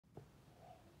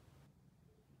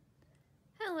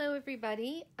Hello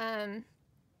everybody.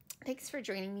 Thanks for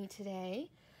joining me today.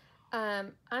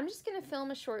 I'm just going to film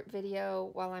a short video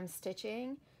while I'm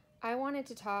stitching. I wanted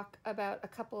to talk about a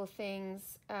couple of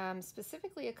things,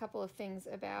 specifically a couple of things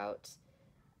about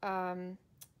the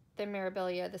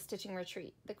Mirabilia, the stitching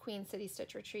retreat, the Queen City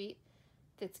Stitch Retreat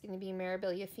that's going to be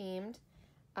Mirabilia themed.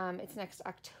 It's next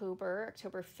October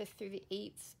 5th through the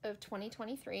 8th of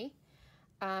 2023.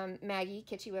 Maggie,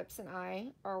 Kitschy Whips, and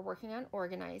I are working on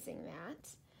organizing that.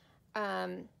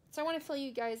 So I want to fill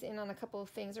you guys in on a couple of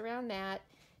things around that,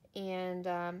 and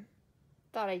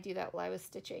thought I'd do that while I was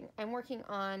stitching. I'm working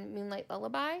on Moonlight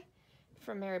Lullaby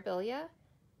from Mirabilia.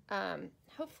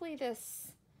 Hopefully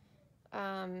this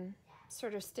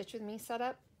sort of Stitch With Me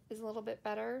setup is a little bit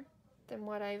better than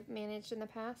what I've managed in the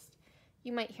past.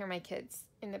 You might hear my kids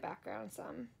in the background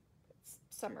some. It's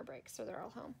summer break, so they're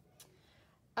all home.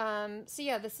 So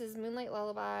yeah, this is Moonlight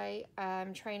Lullaby.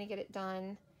 I'm trying to get it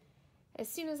done as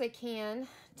soon as I can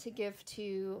to give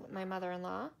to my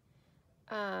mother-in-law.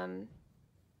 I'm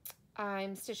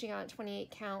stitching on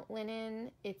 28 count linen.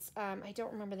 It's, I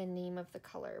don't remember the name of the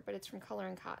color, but it's from Color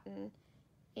and Cotton.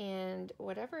 And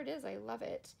whatever it is, I love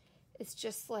it. It's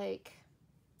just like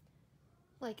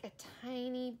a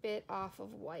tiny bit off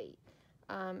of white.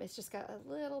 It's just got a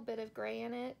little bit of gray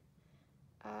in it.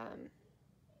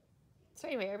 So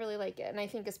anyway, I really like it. And I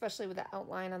think especially with the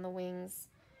outline on the wings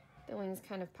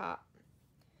kind of pop.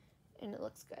 And it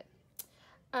looks good.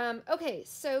 Okay,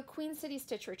 so Queen City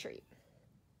Stitch Retreat.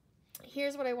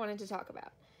 Here's what I wanted to talk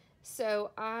about. So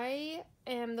I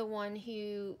am the one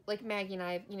who, like Maggie and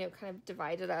I, kind of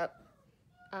divided up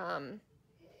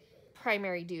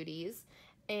primary duties.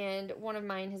 And one of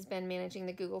mine has been managing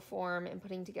the Google form and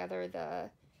putting together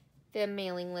the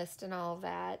mailing list and all of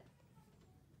that.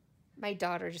 My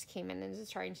daughter just came in and is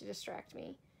trying to distract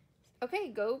me. Okay,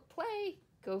 go play.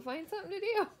 Go find something to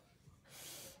do.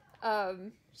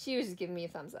 She was just giving me a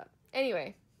thumbs up.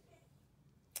 Anyway.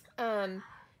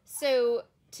 So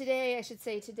today, I should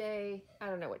say today, I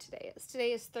don't know what today is.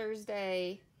 Today is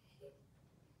Thursday,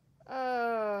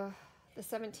 the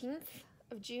 17th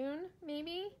of June,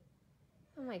 maybe?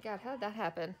 Oh my God, how did that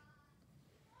happen?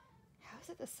 How is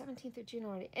it the 17th of June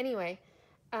already? Anyway,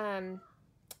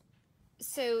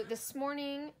 so this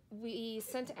morning we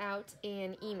sent out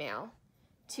an email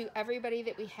to everybody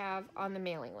that we have on the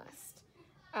mailing list.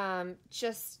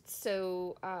 Just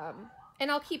so, and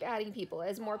I'll keep adding people.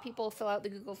 As more people fill out the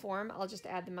Google form, I'll just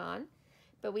add them on.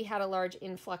 But we had a large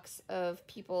influx of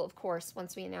people, of course,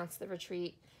 once we announced the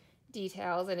retreat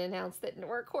details and announced that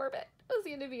Nora Corbett was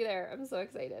going to be there. I'm so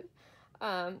excited.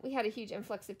 We had a huge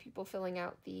influx of people filling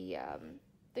out the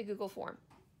Google form.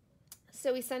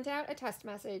 So we sent out a test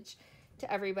message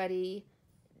to everybody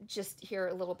just here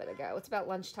a little bit ago. It's about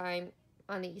lunchtime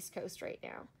on the East Coast right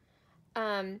now.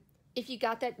 If you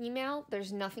got that email,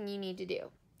 there's nothing you need to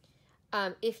do.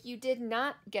 If you did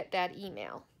not get that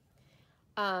email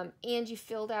and you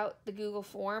filled out the Google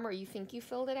form, or you think you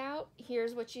filled it out,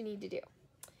 here's what you need to do.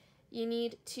 You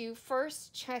need to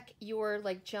first check your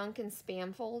junk and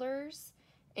spam folders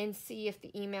and see if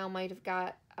the email might have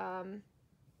got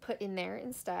put in there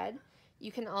instead.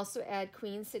 You can also add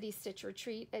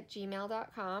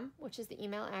queencitystitchretreat@gmail.com, which is the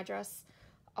email address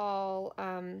all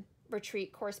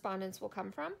retreat correspondence will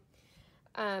come from.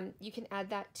 You can add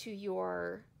that to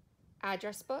your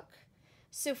address book.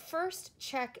 So first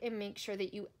check and make sure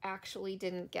that you actually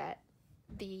didn't get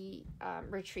the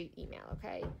retreat email,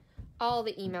 okay? All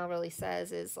the email really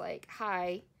says is like,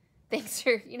 hi, thanks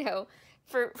for,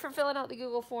 for filling out the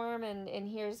Google form, and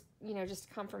here's,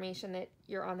 just confirmation that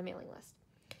you're on the mailing list.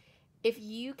 If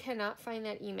you cannot find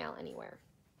that email anywhere,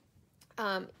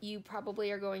 you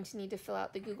probably are going to need to fill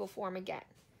out the Google form again.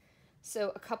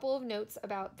 So a couple of notes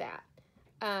about that.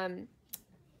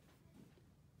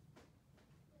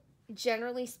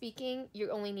 Generally speaking, you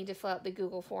only need to fill out the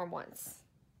Google form once.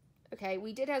 Okay,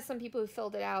 we did have some people who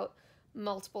filled it out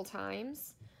multiple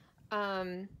times.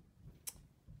 And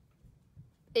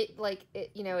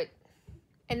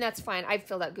that's fine. I've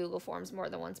filled out Google forms more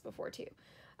than once before too.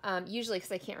 Usually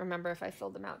because I can't remember if I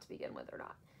filled them out to begin with or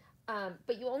not.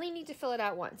 But you only need to fill it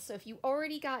out once. So if you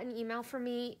already got an email from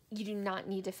me, you do not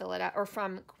need to fill it out, or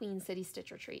from Queen City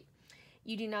Stitch Retreat.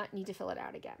 You do not need to fill it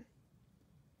out again.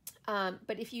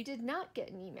 But if you did not get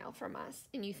an email from us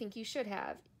and you think you should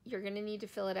have, you're going to need to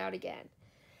fill it out again.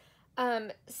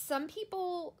 Some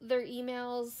people, their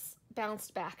emails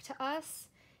bounced back to us,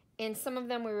 and some of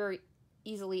them we were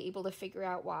easily able to figure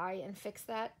out why and fix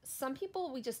that. Some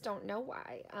people, we just don't know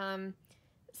why.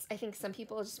 I think some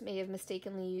people just may have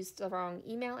mistakenly used the wrong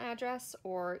email address,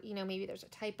 or, maybe there's a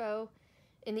typo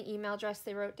in the email address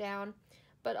they wrote down.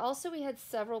 but also we had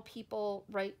several people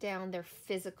write down their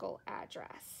physical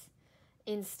address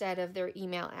instead of their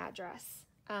email address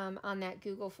on that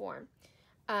Google form.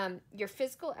 Your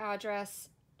physical address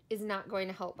is not going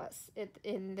to help us.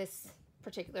 In this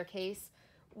particular case,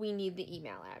 we need the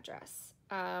email address.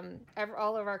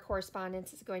 All of our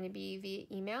correspondence is going to be via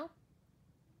email.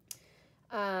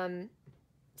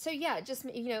 So yeah, just,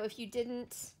 if you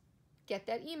didn't get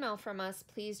that email from us,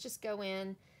 please just go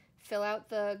in, fill out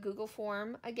the Google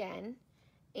form again,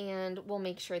 and we'll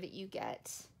make sure that you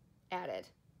get added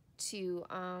to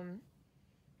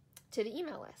the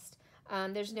email list.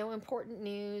 There's no important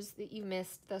news that you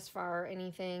missed thus far or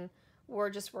anything. We're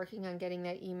just working on getting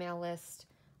that email list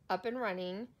up and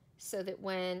running so that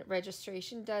when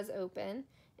registration does open,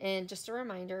 and just a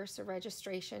reminder, so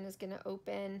registration is going to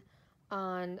open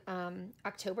on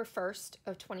October 1st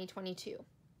of 2022.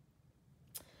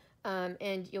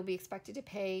 And you'll be expected to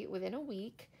pay within a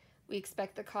week. We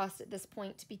expect the cost at this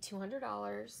point to be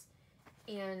 $200.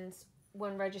 And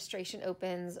when registration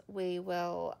opens, we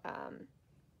will,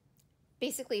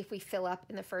 basically, if we fill up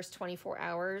in the first 24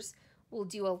 hours, we'll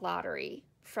do a lottery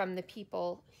from the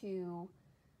people who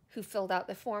filled out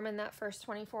the form in that first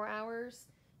 24 hours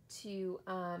to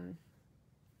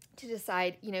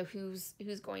decide, who's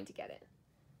going to get it.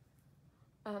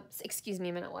 So excuse me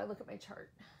a minute while I look at my chart.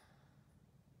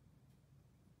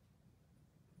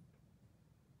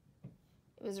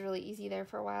 It was really easy there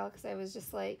for a while because I was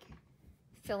just like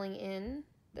filling in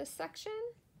this section.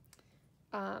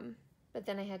 But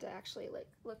then I had to actually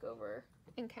look over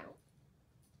and count.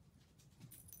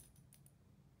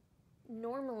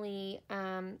 Normally,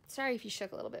 sorry if you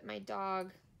shook a little bit. My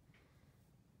dog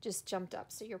just jumped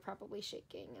up, so you're probably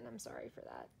shaking, and I'm sorry for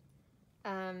that.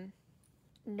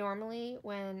 Normally,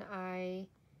 when I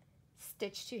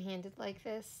stitch two-handed like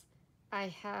this, I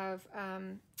have,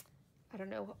 I don't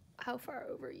know how far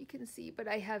over you can see, but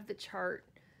I have the chart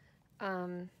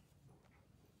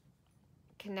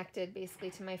connected basically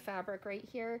to my fabric right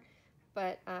here,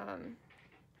 but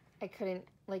I couldn't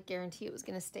guarantee it was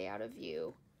going to stay out of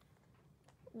view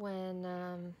when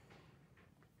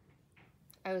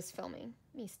I was filming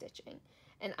me stitching.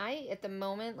 And at the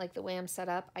moment, the way I'm set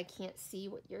up, I can't see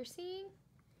what you're seeing.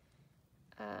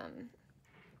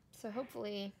 So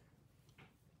hopefully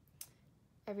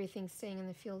everything's staying in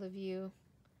the field of view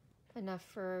enough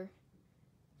for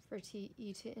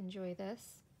you to enjoy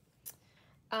this.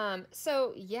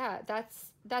 So yeah,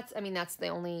 that's the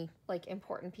only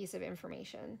important piece of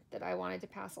information that I wanted to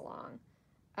pass along.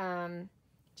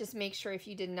 Just make sure if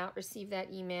you did not receive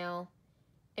that email,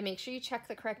 and make sure you check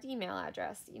the correct email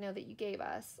address, that you gave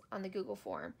us on the Google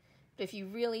form. But if you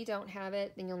really don't have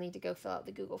it, then you'll need to go fill out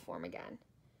the Google form again.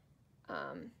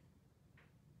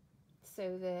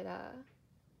 So that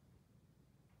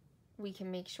we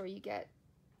can make sure you get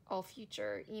all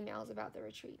future emails about the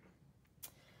retreat.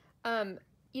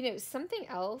 Something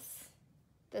else,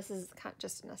 this is kind of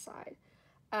just an aside.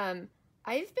 I've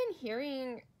been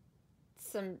hearing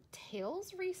some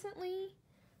tales recently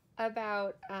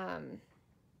about, how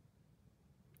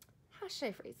should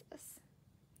I phrase this?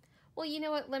 Well, you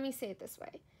know what? Let me say it this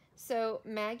way. So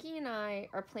Maggie and I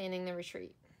are planning the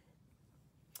retreat.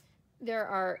 There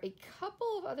are a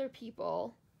couple of other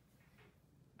people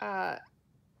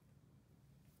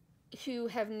who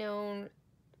have known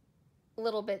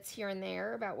little bits here and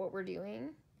there about what we're doing,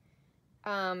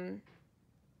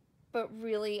 but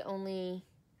really only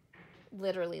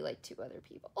literally 2 other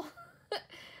people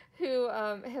who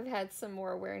have had some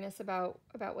more awareness about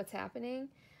what's happening.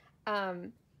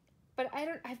 But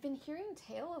I've been hearing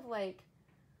tale of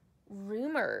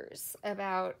rumors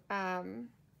about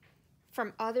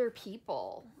from other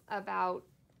people about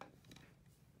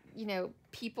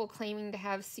people claiming to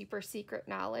have super secret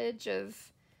knowledge of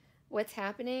what's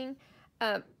happening.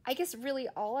 I guess really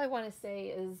all I want to say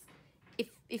is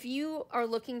if you are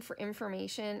looking for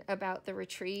information about the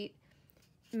retreat,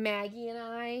 Maggie and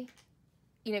I,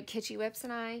 Kitschy Whips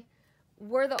and I,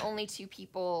 we're the only 2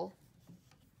 people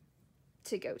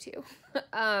to go to.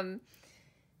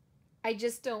 I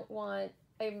just don't want,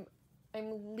 I'm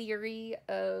leery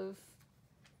of,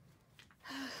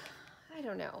 I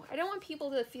don't know. I don't want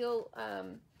people to feel,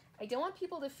 I don't want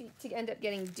people to end up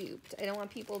getting duped. I don't want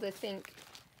people to think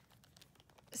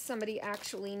somebody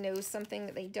actually knows something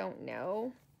that they don't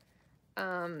know,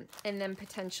 and then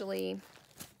potentially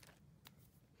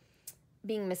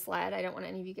being misled. I don't want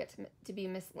any of you to be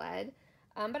misled.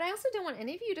 But I also don't want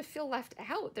any of you to feel left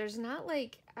out. There's not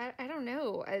I don't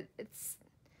know. It's,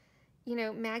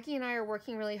 Maggie and I are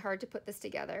working really hard to put this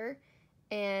together,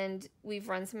 and we've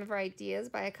run some of our ideas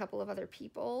by a couple of other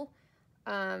people.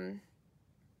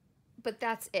 but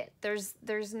that's it.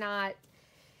 There's not,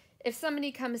 if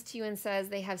somebody comes to you and says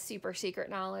they have super secret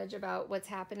knowledge about what's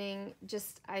happening,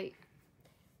 just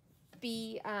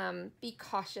be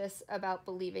cautious about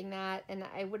believing that. And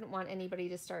I wouldn't want anybody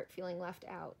to start feeling left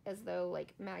out, as though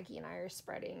like Maggie and I are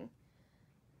spreading,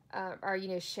 are, you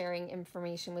know, sharing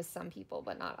information with some people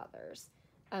but not others,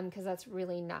 because that's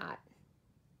really not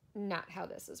how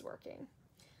this is working.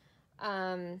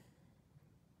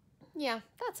 Yeah,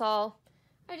 that's all.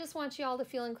 I just want you all to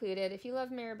feel included. If you love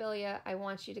Mirabilia, I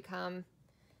want you to come.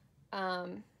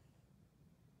 And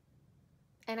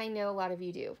I know a lot of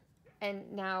you do.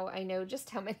 And now I know just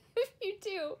how many of you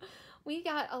do. We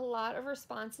got a lot of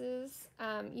responses,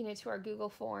 you know, to our Google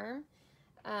form.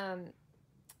 And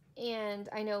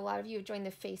I know a lot of you have joined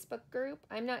the Facebook group.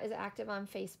 I'm not as active on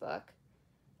Facebook.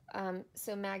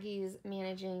 So Maggie's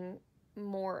managing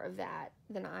more of that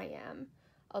than I am.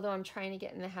 Although I'm trying to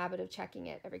get in the habit of checking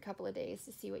it every couple of days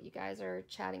to see what you guys are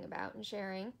chatting about and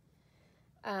sharing.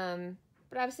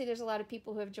 But obviously there's a lot of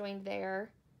people who have joined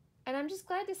there. And I'm just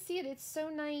glad to see it. It's so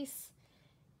nice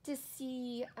to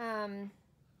see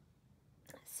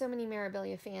so many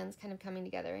Mirabilia fans kind of coming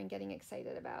together and getting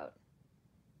excited about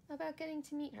getting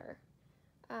to meet her.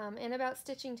 And about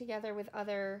stitching together with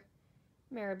other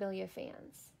Mirabilia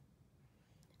fans.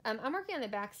 I'm working on the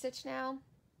back stitch now.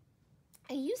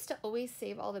 I used to always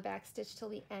save all the back stitch till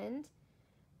the end,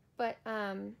 but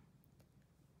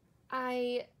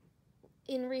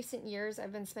in recent years,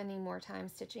 I've been spending more time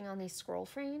stitching on these scroll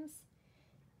frames,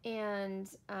 and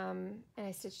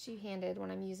I stitch two-handed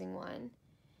when I'm using one,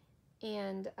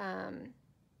 and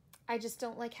I just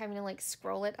don't like having to like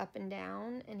scroll it up and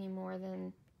down any more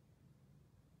than,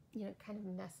 you know, kind of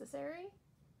necessary.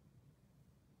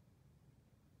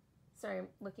 Sorry, I'm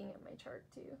looking at my chart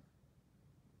too.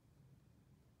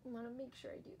 I want to make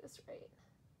sure I do this right.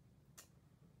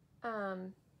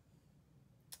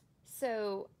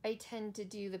 So I tend to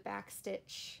do the back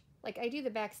stitch, like I do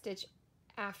the back stitch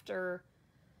after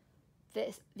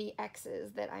the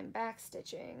X's that I'm back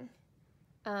stitching,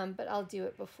 but I'll do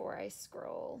it before I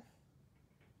scroll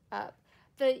up.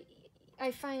 I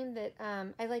find that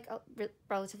I like a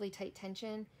relatively tight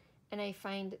tension, and I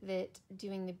find that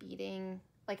doing the beading,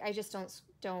 like I just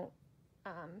don't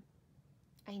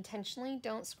I intentionally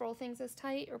don't scroll things as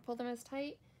tight or pull them as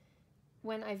tight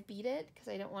when I've beaded, because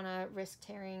I don't want to risk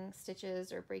tearing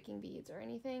stitches or breaking beads or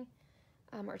anything,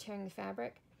 or tearing the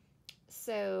fabric.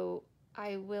 So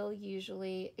I will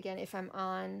usually, again, if I'm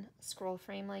on scroll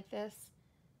frame like this,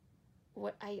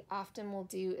 what I often will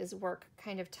do is work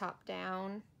kind of top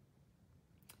down,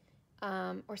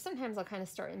 or sometimes I'll kind of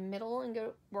start in the middle and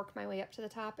go work my way up to the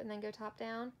top and then go top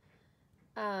down.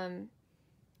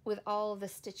 With all of the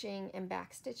stitching and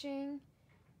back stitching,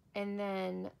 and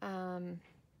then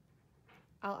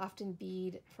I'll often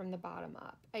bead from the bottom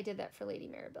up. I did that for Lady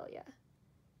Mirabilia,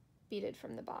 beaded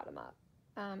from the bottom up,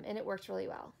 and it worked really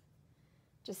well.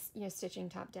 Just, you know, stitching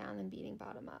top down and beading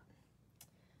bottom up.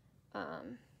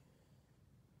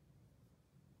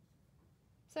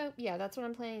 So yeah, that's what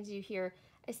I'm planning to do here.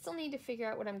 I still need to figure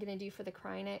out what I'm going to do for the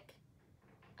Kreinik.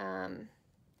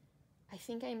 I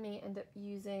think I may end up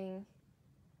using...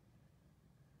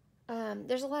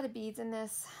 there's a lot of beads in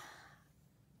this.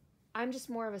 I'm just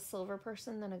more of a silver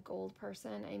person than a gold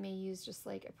person. I may use just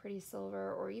like a pretty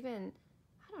silver, or even,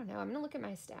 I don't know, I'm gonna look at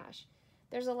my stash.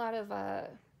 There's a lot of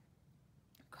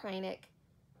Kreinik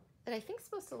that I think is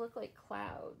supposed to look like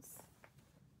clouds.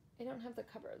 I don't have the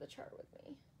cover of the chart with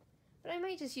me, but I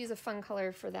might just use a fun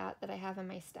color for that I have in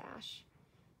my stash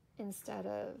instead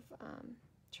of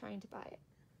trying to buy it.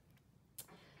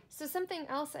 So something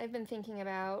else I've been thinking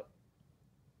about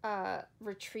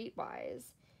retreat wise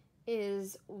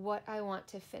is what I want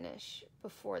to finish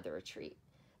before the retreat.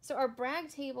 So our brag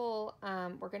table,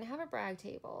 we're going to have a brag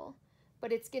table,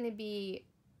 but it's going to be,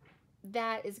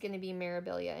 that is going to be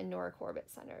Mirabilia and Nora Corbett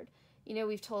centered. You know,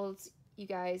 we've told you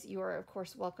guys, you are of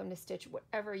course welcome to stitch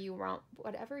whatever you want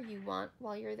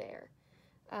while you're there.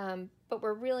 But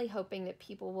we're really hoping that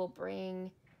people will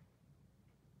bring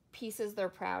pieces they're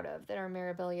proud of that are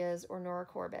Mirabilia's or Nora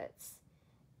Corbett's,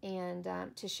 and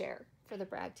to share for the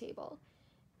brag table.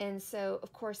 And so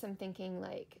of course I'm thinking,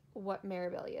 like, what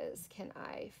Mirabilia's can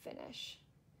I finish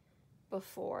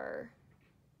before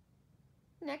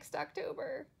next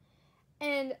October?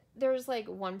 And there's like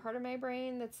one part of my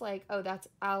brain that's like, oh,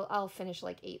 I'll finish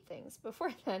like 8 things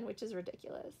before then, which is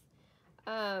ridiculous.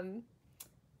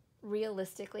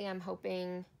 Realistically, I'm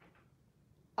hoping,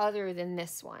 other than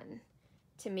this one,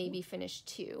 to maybe finish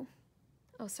 2.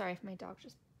 Oh, sorry if my dog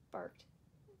just barked.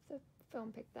 The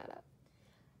phone picked that up.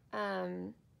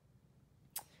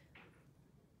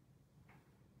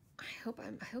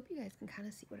 I hope you guys can kind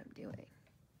of see what I'm doing.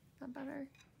 Is that better?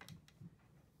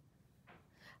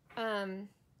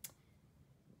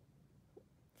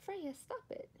 Freya, stop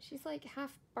it. She's like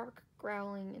half bark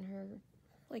growling in her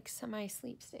like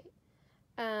semi-sleep state.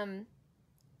 You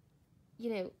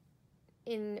know,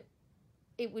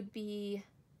 it would be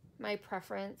my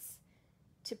preference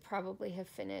to probably have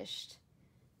finished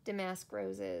Damask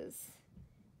Roses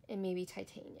and maybe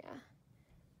Titania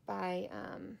by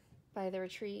the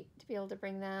retreat to be able to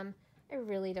bring them. I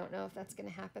really don't know if that's going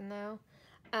to happen though.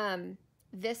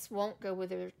 This won't go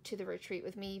to the retreat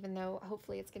with me, even though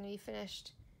hopefully it's going to be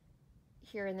finished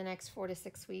here in the next 4 to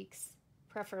 6 weeks,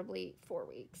 preferably 4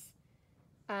 weeks,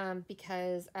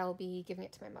 because I'll be giving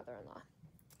it to my mother-in-law,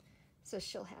 so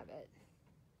she'll have it.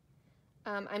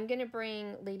 I'm going to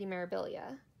bring Lady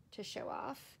Mirabilia to show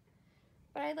off,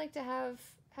 but I'd like to have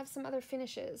some other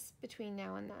finishes between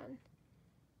now and then.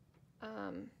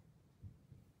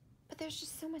 But there's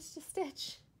just so much to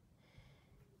stitch.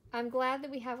 I'm glad that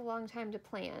we have a long time to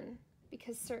plan,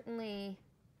 because certainly,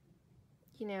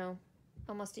 you know,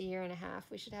 almost a year and a half,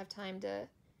 we should have time to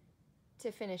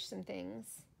finish some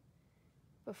things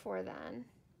before then.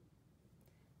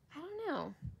 I don't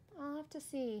know. I'll have to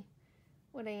see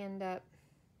what I end up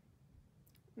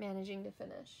managing to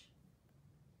finish.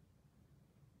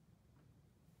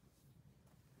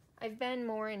 I've been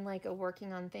more in like a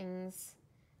working on things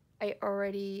I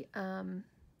already own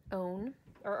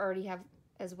or already have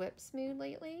as WIPs mood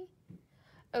lately.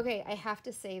 Okay, I have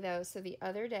to say though, so the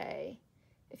other day,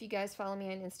 if you guys follow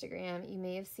me on Instagram, you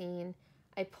may have seen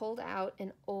I pulled out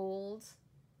an old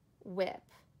WIP.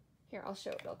 Here, I'll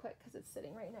show it real quick because it's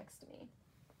sitting right next to me.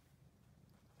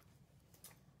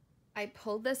 I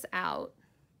pulled this out.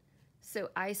 So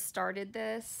I started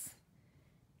this,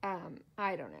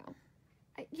 I don't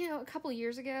know, a couple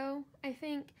years ago, I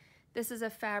think. This is a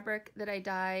fabric that I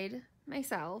dyed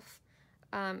myself.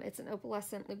 It's an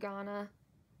opalescent Lugana.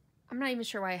 I'm not even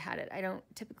sure why I had it. I don't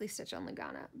typically stitch on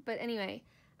Lugana. But anyway,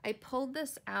 I pulled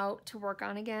this out to work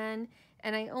on again,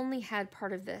 and I only had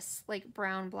part of this, like,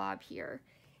 brown blob here.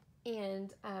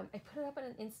 And I put it up on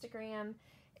an Instagram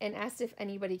and asked if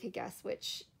anybody could guess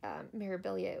which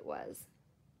Mirabilia it was.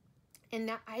 And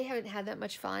now I haven't had that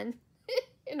much fun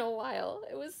in a while.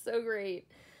 It was so great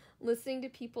listening to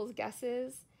people's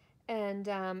guesses. And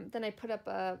then I put up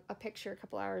a picture a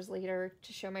couple hours later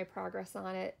to show my progress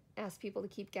on it, ask people to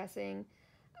keep guessing.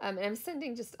 And I'm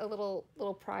sending just a little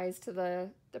prize to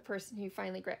the person who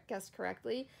finally guessed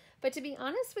correctly. But to be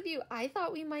honest with you, I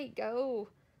thought we might go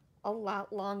a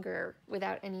lot longer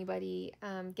without anybody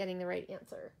getting the right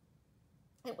answer.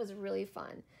 It was really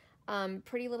fun.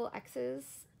 Pretty Little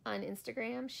X's on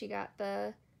Instagram, she got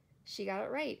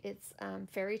it right. It's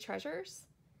Fairy Treasures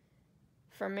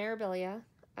from Mirabilia.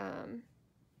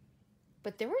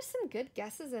 But there were some good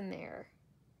guesses in there.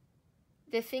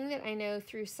 The thing that I know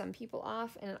threw some people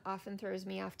off, and it often throws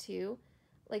me off too,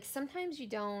 like sometimes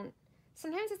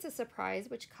it's a surprise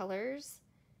which colors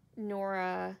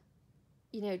Nora,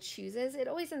 chooses. It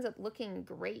always ends up looking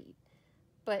great,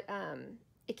 but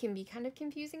it can be kind of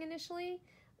confusing initially.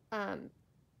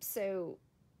 So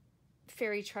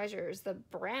Fairy Treasures, the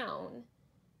brown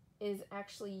is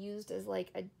actually used as like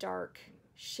a dark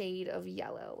shade of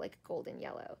yellow, like golden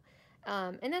yellow.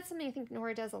 And that's something I think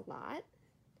Nora does a lot.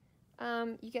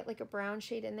 You get like a brown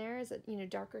shade in there as a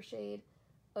darker shade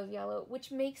of yellow,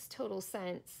 which makes total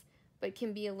sense, but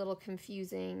can be a little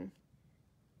confusing,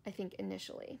 I think,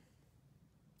 initially.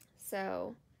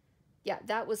 So yeah,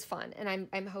 that was fun, and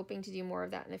I'm hoping to do more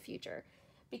of that in the future,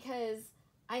 because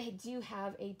I do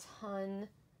have a ton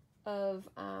of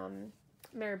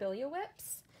Mirabilia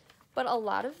WIPs, but a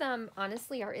lot of them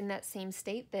honestly are in that same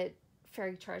state that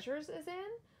Fairy Treasures is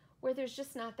in, where there's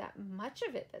just not that much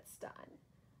of it that's done.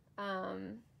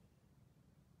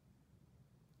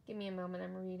 Give me a moment,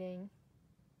 I'm reading.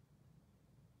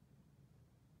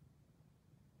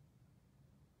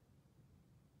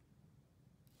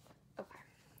 Okay,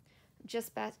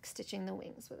 just back stitching the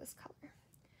wings with this color.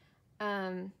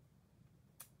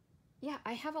 Yeah,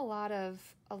 I have a lot of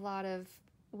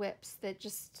WIPs that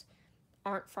just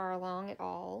aren't far along at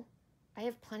all. I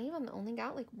have plenty of them that only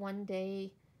got like 1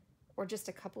 day or just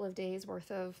a couple of days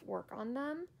worth of work on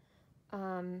them.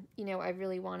 I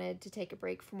really wanted to take a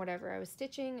break from whatever I was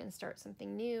stitching and start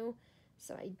something new.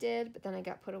 So I did, but then I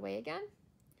got put away again.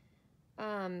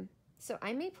 So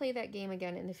I may play that game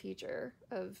again in the future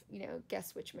of,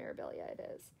 guess which Mirabilia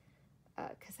it is.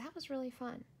 Because that was really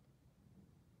fun.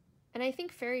 And I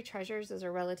think Fairy Treasures is a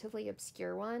relatively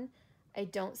obscure one. I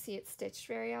don't see it stitched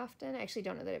very often. I actually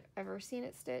don't know that I've ever seen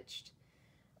it stitched.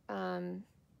 I'm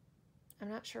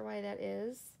not sure why that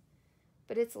is.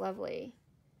 but it's lovely.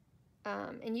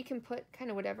 And you can put kind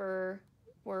of whatever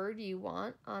word you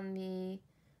want on the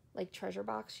like treasure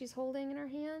box she's holding in her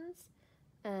hands.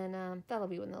 And that'll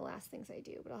be one of the last things I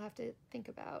do, but I'll have to think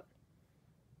about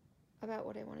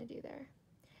what I want to do there.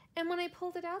 And when I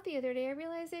pulled it out the other day, I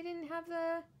realized I didn't have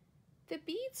the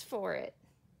beads for it.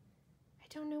 I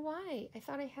don't know why. I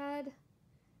thought I had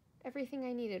everything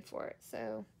I needed for it.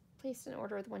 So placed an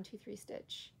order with 123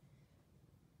 Stitch.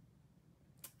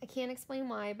 I can't explain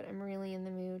why, but I'm really in the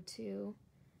mood to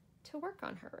work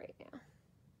on her right now.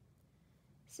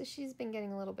 So she's been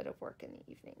getting a little bit of work in the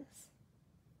evenings.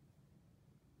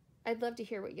 I'd love to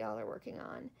hear what y'all are working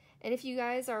on. And if you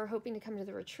guys are hoping to come to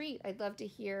the retreat, I'd love to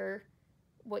hear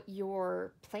what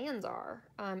your plans are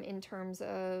in terms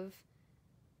of,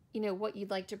 you know, what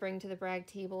you'd like to bring to the brag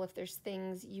table. If there's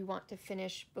things you want to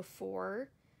finish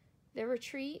before the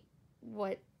retreat,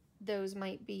 what those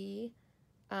might be.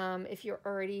 If you're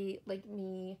already, like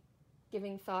me,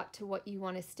 giving thought to what you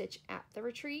want to stitch at the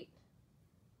retreat,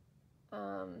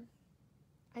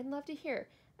 I'd love to hear.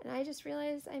 And I just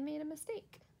realized I made a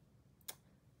mistake.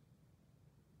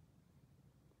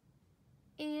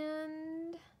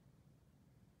 And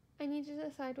I need to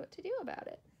decide what to do about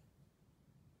it.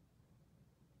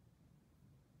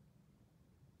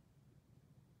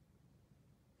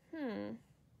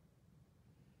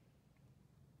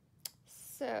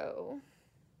 So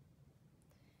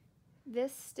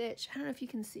this stitch, I don't know if you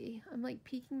can see, I'm like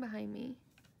peeking behind me.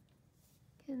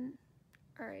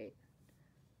 All right.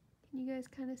 Can you guys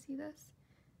kind of see this?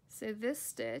 So this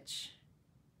stitch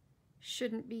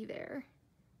shouldn't be there.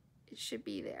 It should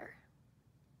be there.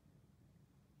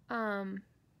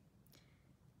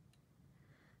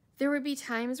 There would be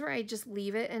times where I just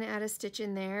leave it and add a stitch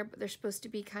in there, but there's supposed to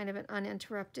be kind of an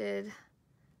uninterrupted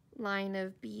line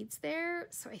of beads there.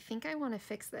 So I think I want to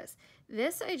fix this.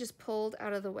 This I just pulled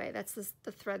out of the way. That's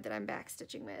the thread that I'm back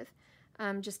stitching with,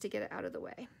 just to get it out of the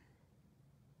way.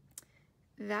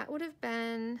 That would have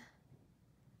been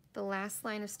the last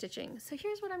line of stitching. So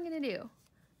here's what I'm going to do.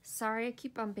 Sorry, I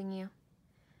keep bumping you.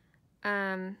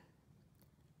 I'm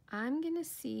going to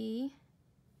see,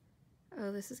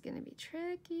 oh, this is going to be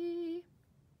tricky.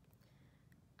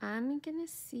 I'm going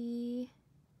to see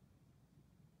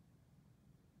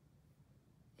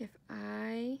if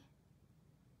I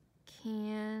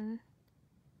can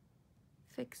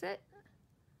fix it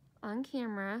on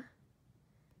camera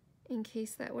in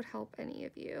case that would help any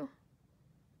of you.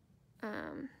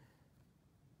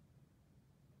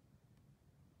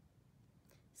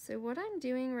 So what I'm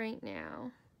doing right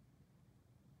now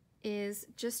is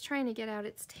just trying to get out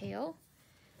its tail.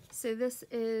 So this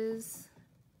is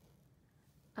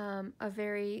a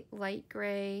very light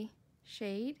gray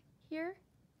shade here.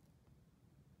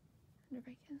 I wonder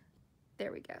if I can,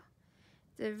 there we go.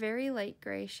 It's a very light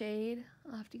gray shade.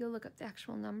 I'll have to go look up the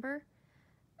actual number.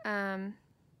 But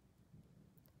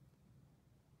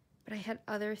I had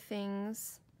other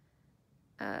things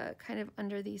kind of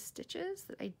under these stitches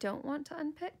that I don't want to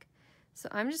unpick. So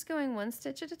I'm just going one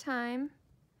stitch at a time.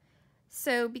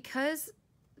 So because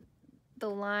the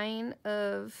line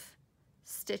of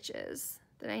stitches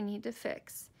that I need to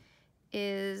fix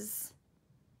is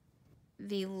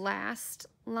the last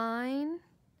line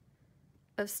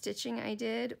of stitching I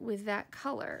did with that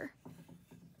color,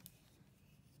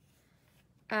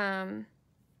 I'm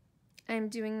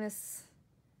doing this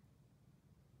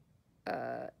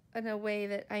in a way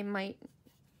that I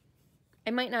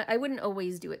wouldn't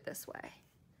always do it this way.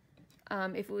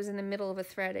 If it was in the middle of a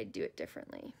thread, I'd do it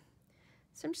differently.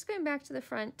 So I'm just going back to the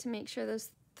front to make sure those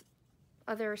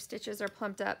other stitches are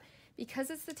plumped up. Because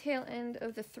it's the tail end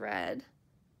of the thread,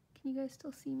 can you guys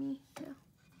still see me? No.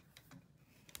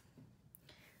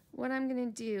 What I'm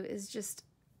going to do is just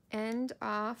end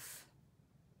off.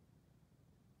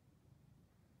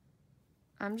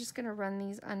 I'm just going to run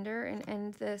these under and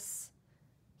end this.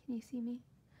 Can you see me?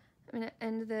 I'm going to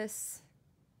end this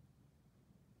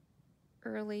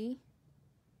early.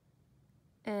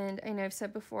 And I know I've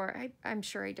said before, I'm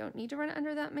sure I don't need to run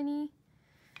under that many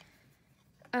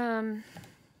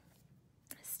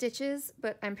stitches,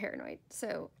 but I'm paranoid,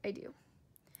 so I do.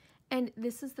 And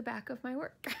this is the back of my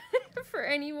work for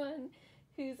anyone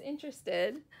who's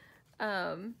interested.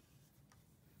 I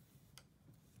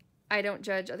don't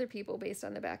judge other people based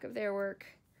on the back of their work.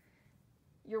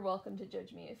 You're welcome to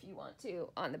judge me if you want to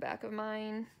on the back of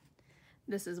mine.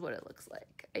 This is what it looks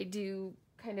like. I do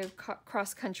kind of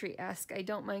cross-country-esque. I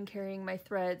don't mind carrying my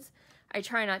threads. I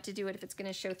try not to do it if it's going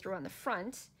to show through on the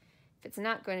front. If it's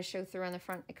not going to show through on the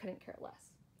front, I couldn't care less.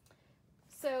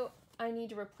 So I need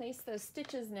to replace those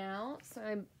stitches now. So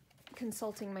I'm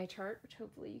consulting my chart, which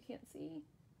hopefully you can't see.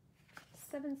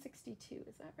 762,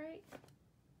 is that right?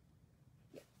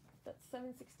 Yeah, that's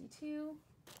 762.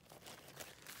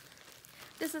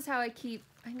 This is how I keep,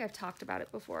 I think I've talked about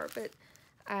it before, but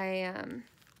I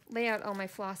lay out all my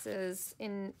flosses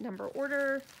in number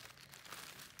order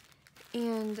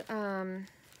and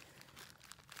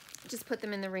just put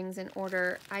them in the rings in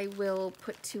order. I will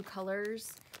put 2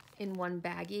 colors in one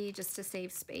baggie just to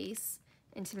save space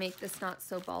and to make this not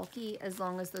so bulky, as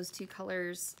long as those 2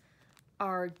 colors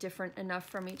are different enough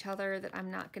from each other that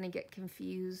I'm not going to get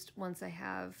confused once I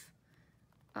have,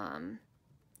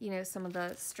 you know, some of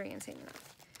the strands hanging up.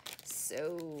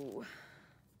 So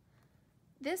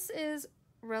this is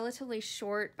relatively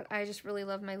short, but I just really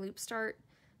love my loop start.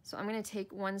 So I'm going to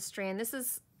take 1 strand. This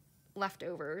is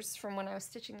leftovers from when I was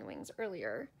stitching the wings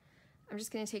earlier. I'm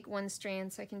just going to take 1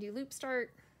 strand so I can do loop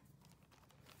start.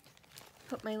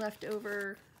 Put my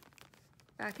leftover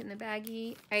back in the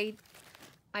baggie.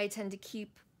 I tend to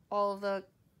keep all the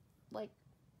like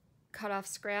cut off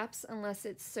scraps unless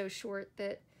it's so short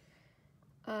that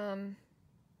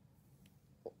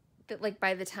like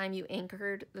by the time you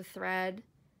anchored the thread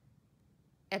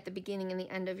at the beginning and the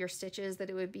end of your stitches, that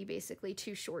it would be basically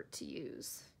too short to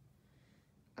use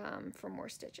for more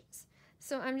stitches.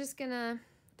 So I'm just gonna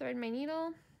thread my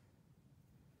needle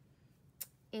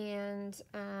and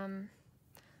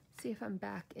see if I'm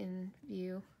back in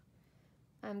view.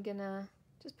 I'm gonna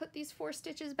just put these 4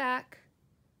 stitches back.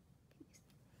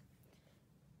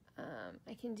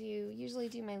 I can usually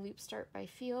do my loop start by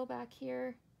feel back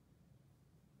here.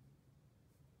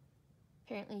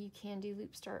 Apparently you can do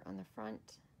loop start on the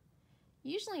front.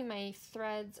 Usually my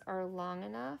threads are long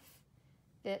enough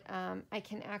that I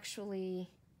can actually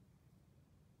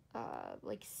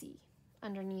like see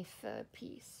underneath the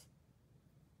piece.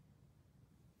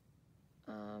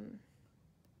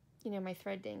 You know, my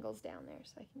thread dangles down there,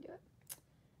 so I can do it.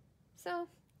 So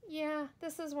yeah,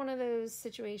 this is one of those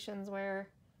situations where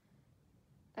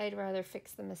I'd rather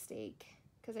fix the mistake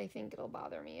because I think it'll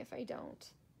bother me if I don't.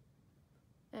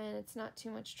 And it's not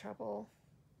too much trouble.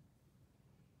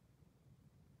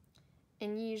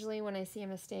 And usually when I see a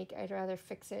mistake, I'd rather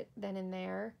fix it then and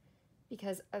there,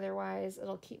 because otherwise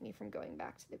it'll keep me from going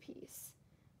back to the piece.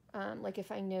 Like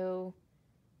if I know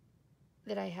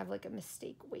that I have like a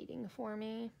mistake waiting for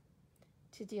me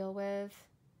to deal with,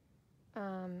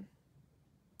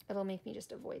 it'll make me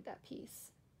just avoid that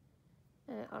piece.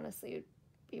 And it honestly would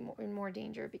be in more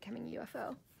danger of becoming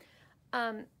UFO.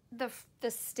 The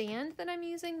stand that I'm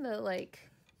using, the like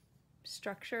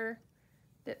structure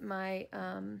that my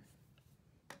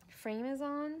frame is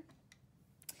on,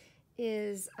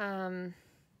 is I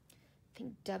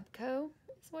think Dubco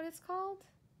is what it's called.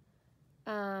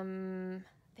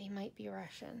 They might be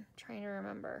Russian. I'm trying to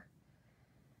remember.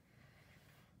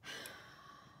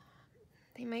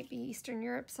 They might be Eastern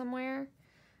Europe somewhere.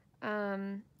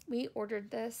 We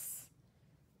ordered this.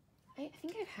 I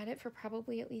think I've had it for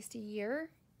probably at least a year.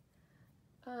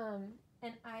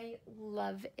 And I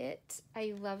love it.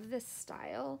 I love this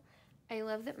style. I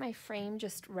love that my frame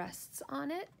just rests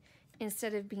on it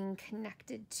instead of being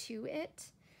connected to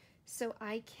it. So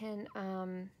I can,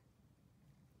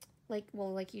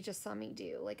 like you just saw me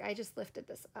do, like I just lifted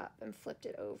this up and flipped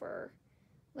it over,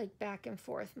 like back and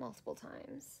forth multiple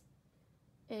times.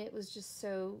 And it was just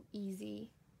so easy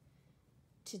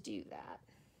to do that.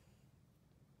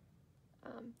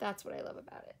 That's what I love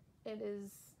about it. It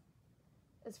is,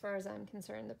 as far as I'm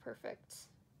concerned, the perfect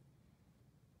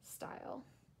style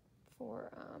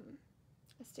for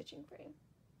a stitching frame.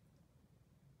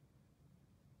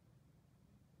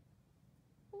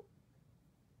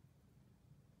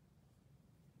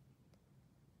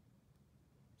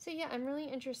 So yeah, I'm really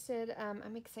interested.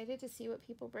 I'm excited to see what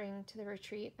people bring to the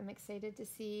retreat. I'm excited to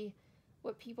see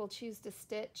what people choose to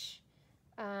stitch.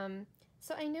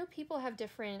 So I know people have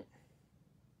different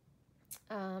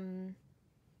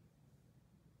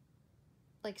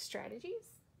like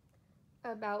strategies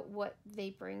about what they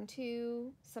bring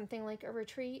to something like a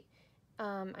retreat.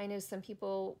 I know some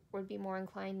people would be more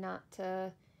inclined not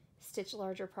to stitch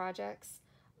larger projects.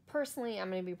 Personally, I'm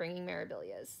going to be bringing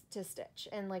Mirabilias to stitch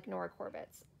and like Nora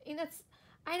Corbett's. And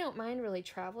I don't mind really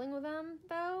traveling with them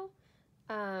though.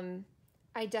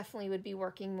 I definitely would be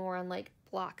working more on like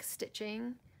block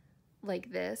stitching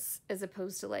like this as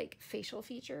opposed to like facial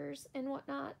features and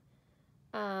whatnot.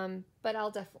 But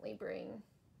I'll definitely bring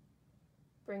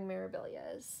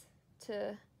Mirabilias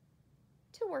to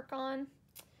work on.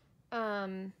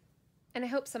 And I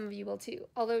hope some of you will too.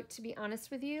 Although, to be honest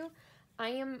with you, I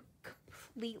am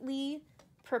completely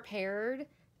prepared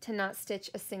to not stitch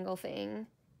a single thing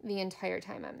the entire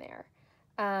time I'm there.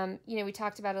 You know, we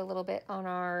talked about it a little bit on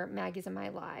our Maggie's in My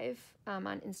Live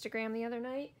on Instagram the other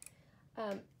night.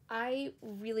 I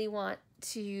really want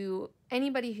to,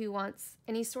 anybody who wants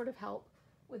any sort of help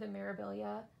with a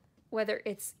Mirabilia, whether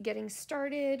it's getting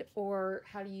started or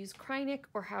how to use Krynic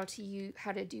or how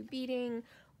to do beading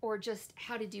or just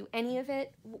how to do any of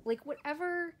it, like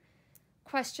whatever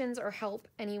questions or help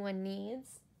anyone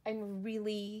needs, I'm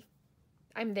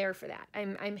there for that.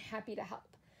 I'm happy to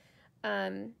help.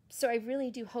 So I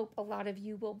really do hope a lot of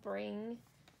you will bring,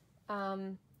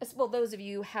 well, those of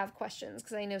you who have questions,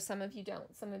 because I know some of you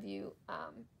don't. Some of you,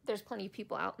 there's plenty of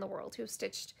people out in the world who have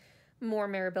stitched more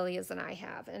Mirabilias than I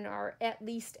have and are at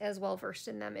least as well versed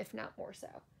in them, if not more so.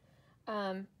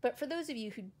 But for those of you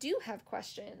who do have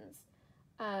questions,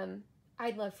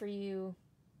 I'd love for you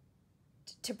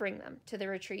to bring them to the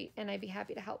retreat, and I'd be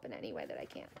happy to help in any way that I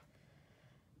can.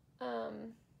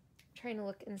 Trying to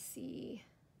look and see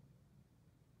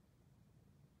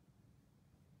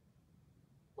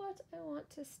what I want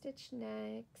to stitch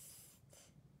next.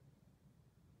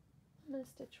 I'm going to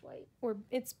stitch white, or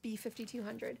it's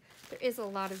B5200. There is a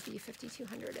lot of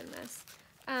B5200 in this.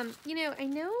 You know, I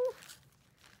know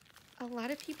a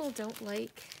lot of people don't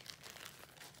like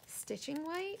stitching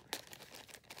white.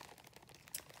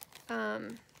 I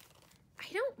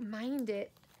don't mind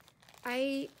it.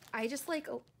 I just like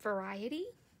a variety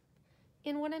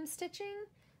in what I'm stitching.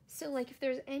 So like if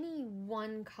there's any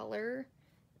one color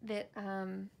that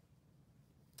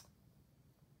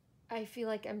I feel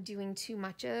like I'm doing too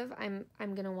much of,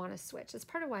 I'm gonna want to switch. That's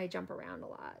part of why I jump around a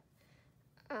lot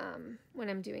when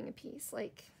I'm doing a piece.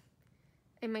 Like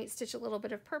I might stitch a little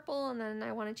bit of purple and then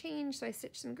I want to change, so I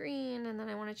stitch some green, and then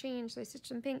I want to change, so I stitch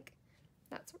some pink,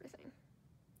 that sort of thing.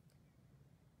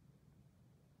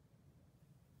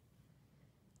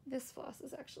 This floss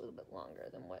is actually a little bit longer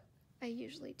than what I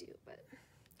usually do, but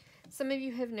some of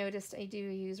you have noticed I do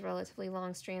use relatively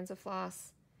long strands of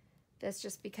floss. That's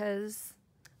just because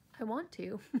I want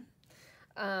to.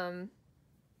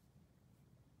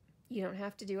 You don't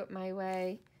have to do it my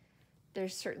way.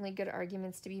 There's certainly good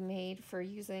arguments to be made for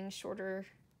using shorter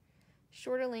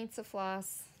lengths of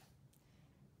floss,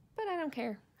 but I don't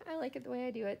care. I like it the way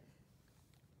I do it.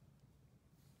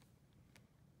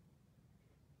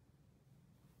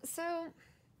 So,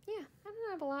 yeah, I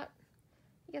don't have a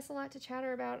lot to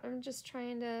chatter about. I'm just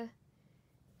trying to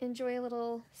enjoy a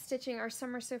little stitching. Our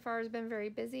summer so far has been very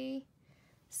busy,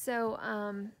 so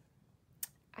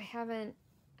I haven't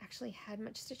actually had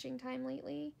much stitching time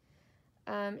lately.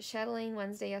 Chatelaine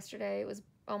Wednesday yesterday was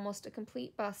almost a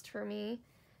complete bust for me.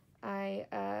 I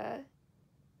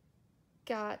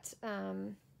got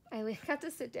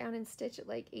to sit down and stitch at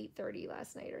like 8:30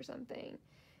 last night or something,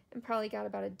 and probably got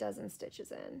about a dozen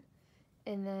stitches in,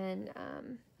 and then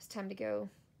it was time to go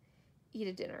eat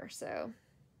a dinner, so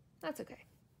that's okay.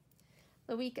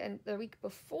 The week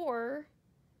before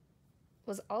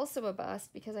was also a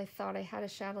bust because I thought I had a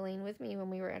chatelaine with me when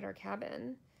we were at our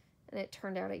cabin, and it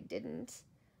turned out I didn't.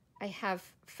 I have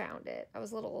found it. I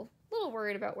was a little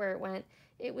worried about where it went.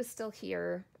 It was still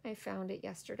here. I found it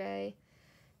yesterday,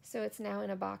 so it's now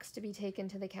in a box to be taken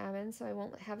to the cabin, so I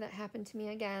won't have that happen to me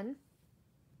again.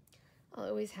 I'll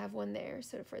always have one there,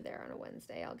 so if we're there on a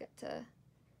Wednesday, I'll get to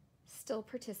still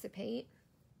participate.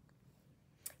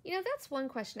 You know, that's one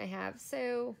question I have.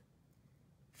 So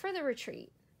for the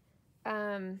retreat,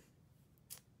 when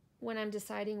I'm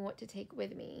deciding what to take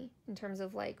with me in terms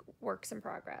of like works in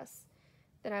progress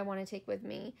that I want to take with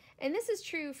me, and this is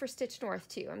true for Stitch North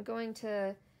too. I'm going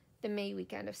to the May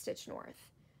weekend of Stitch North.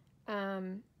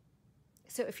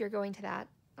 So if you're going to that,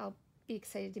 I'll be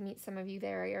excited to meet some of you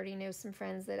there. I already know some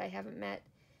friends that I haven't met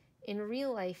in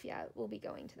real life yet will be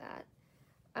going to that.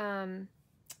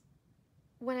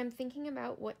 When I'm thinking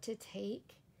about what to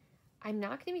take, I'm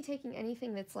not going to be taking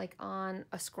anything that's like on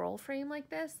a scroll frame like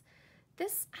this.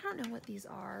 I don't know what these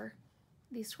are.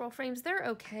 These scroll frames, they're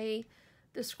okay.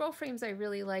 The scroll frames I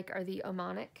really like are the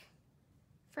Omonic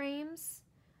frames.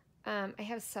 I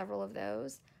have several of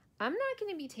those. I'm not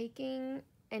going to be taking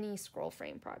any scroll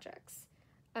frame projects.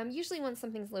 Usually when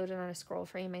something's loaded on a scroll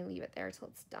frame, I leave it there till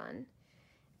it's done.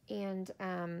 And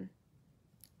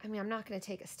I mean, I'm not going to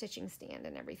take a stitching stand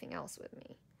and everything else with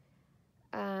me.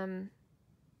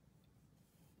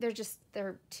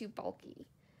 They're too bulky.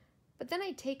 But then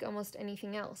I take almost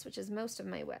anything else, which is most of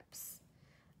my whips.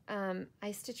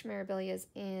 I stitch Mirabilias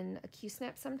in a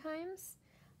Q-snap sometimes.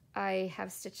 I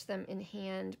have stitched them in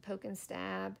hand, poke and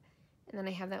stab, and then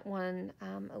I have that one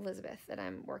Elizabeth that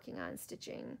I'm working on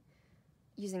stitching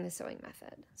using the sewing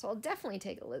method. So I'll definitely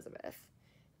take Elizabeth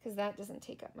because that doesn't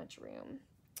take up much room.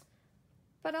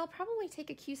 But I'll probably take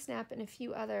a Q-snap and a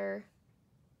few other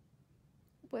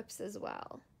whips as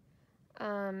well.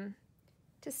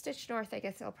 To stitch north, I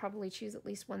guess I'll probably choose at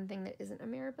least one thing that isn't a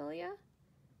Mirabilia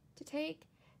to take.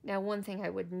 Now, one thing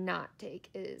I would not take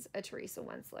is a Teresa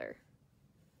Wensler,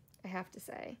 I have to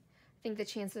say. I think the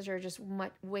chances are just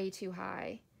way too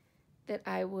high that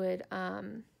I would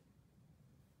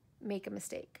make a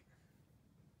mistake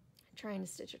trying to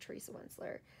stitch a Teresa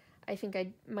Wensler. I think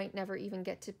I might never even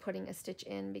get to putting a stitch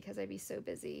in because I'd be so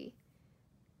busy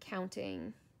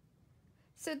counting.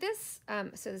 So this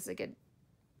is a good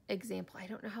example. I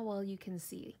don't know how well you can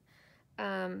see.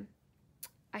 I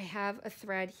have a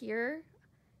thread here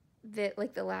that,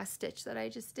 like the last stitch that I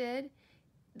just did,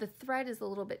 the thread is a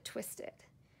little bit twisted.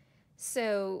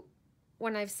 So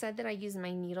when I've said that I use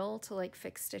my needle to like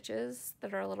fix stitches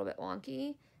that are a little bit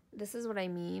wonky, this is what I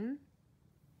mean.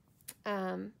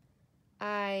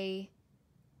 I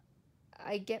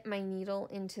get my needle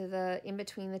in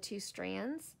between the two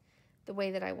strands the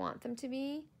way that I want them to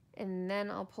be, and then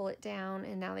I'll pull it down,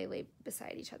 and now they lay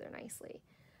beside each other nicely.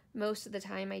 Most of the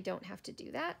time I don't have to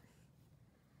do that,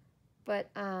 but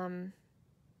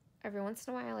every once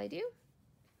in a while I do,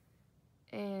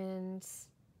 and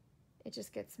it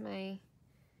just gets my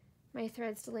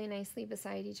threads to lay nicely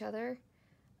beside each other.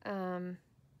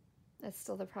 That's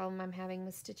still the problem I'm having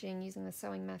with stitching using the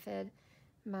sewing method.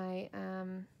 My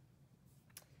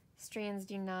strands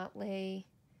do not lay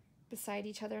beside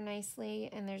each other nicely,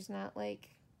 and there's not like,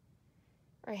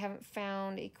 or I haven't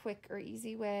found a quick or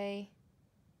easy way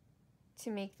to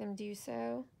make them do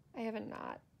so. I haven't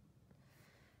not.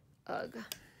 Ugh.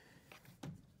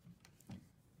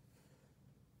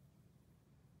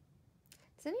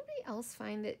 Does anybody else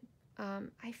find that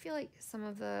I feel like some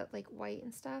of the like white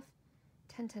and stuff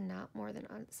tend to knot more than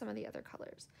on some of the other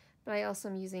colors, but I also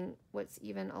am using what's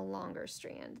even a longer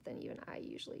strand than even I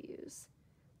usually use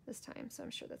this time, so I'm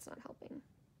sure that's not helping.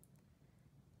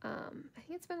 I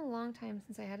think it's been a long time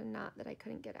since I had a knot that I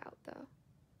couldn't get out though.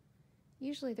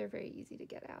 Usually they're very easy to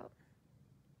get out.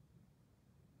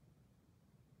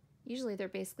 Usually they're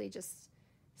basically just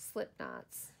slip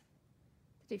knots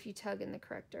that if you tug in the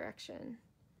correct direction,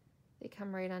 they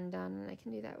come right undone, and I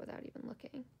can do that without even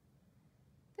looking.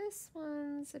 This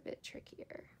one's a bit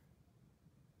trickier.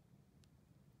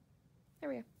 There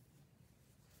we go.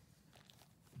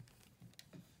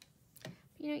 But,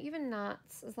 you know, even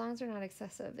knots, as long as they're not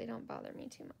excessive, they don't bother me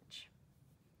too much.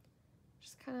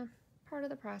 Just kind of part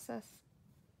of the process.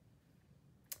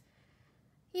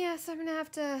 Yeah, so I'm going to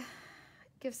have to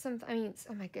give some, I mean,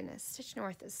 oh my goodness, Stitch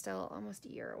North is still almost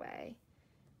a year away.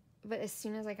 But as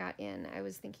soon as I got in, I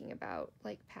was thinking about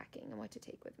like packing and what to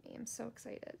take with me. I'm so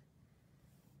excited.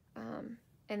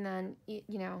 And then, you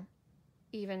know,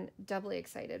 even doubly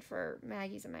excited for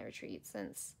Maggie's and my retreat,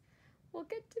 since we'll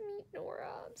get to meet Nora.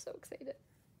 I'm so excited.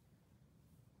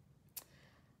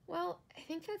 Well, I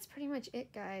think that's pretty much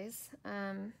it, guys.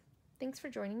 Thanks for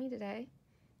joining me today.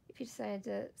 If you decided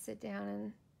to sit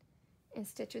down and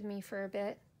stitch with me for a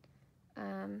bit,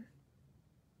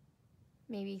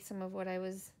 maybe some of what I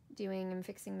was doing and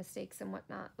fixing mistakes and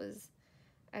whatnot was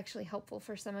actually helpful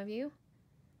for some of you.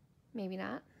 Maybe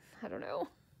not. I don't know.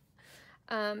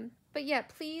 But yeah,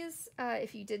 please,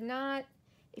 if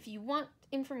you want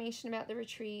information about the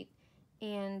retreat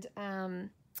and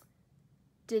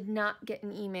did not get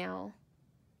an email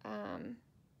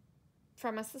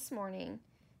from us this morning,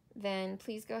 then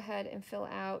please go ahead and fill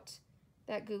out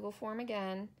that Google form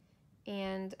again,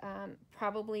 and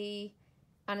probably,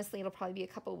 honestly, it'll probably be a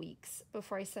couple weeks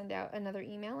before I send out another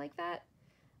email like that,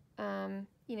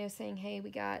 you know, saying, hey,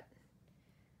 we got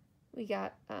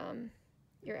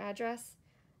your address.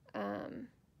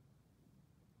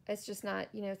 It's just not,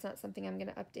 you know, it's not something I'm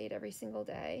going to update every single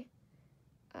day.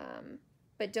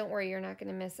 But don't worry, you're not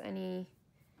going to miss any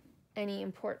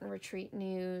important retreat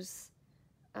news.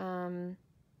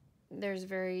 There's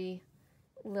very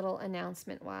little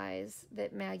announcement-wise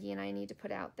that Maggie and I need to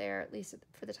put out there, at least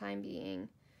for the time being.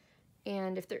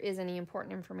 And if there is any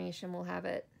important information, we'll have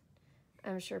it,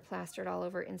 I'm sure, plastered all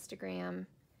over Instagram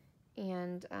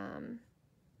and,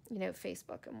 you know,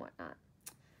 Facebook and whatnot.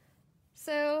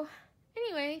 So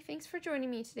anyway, thanks for joining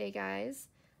me today, guys.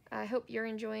 I hope you're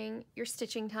enjoying your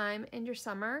stitching time and your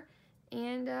summer,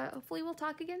 and hopefully we'll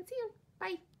talk again soon.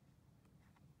 Bye.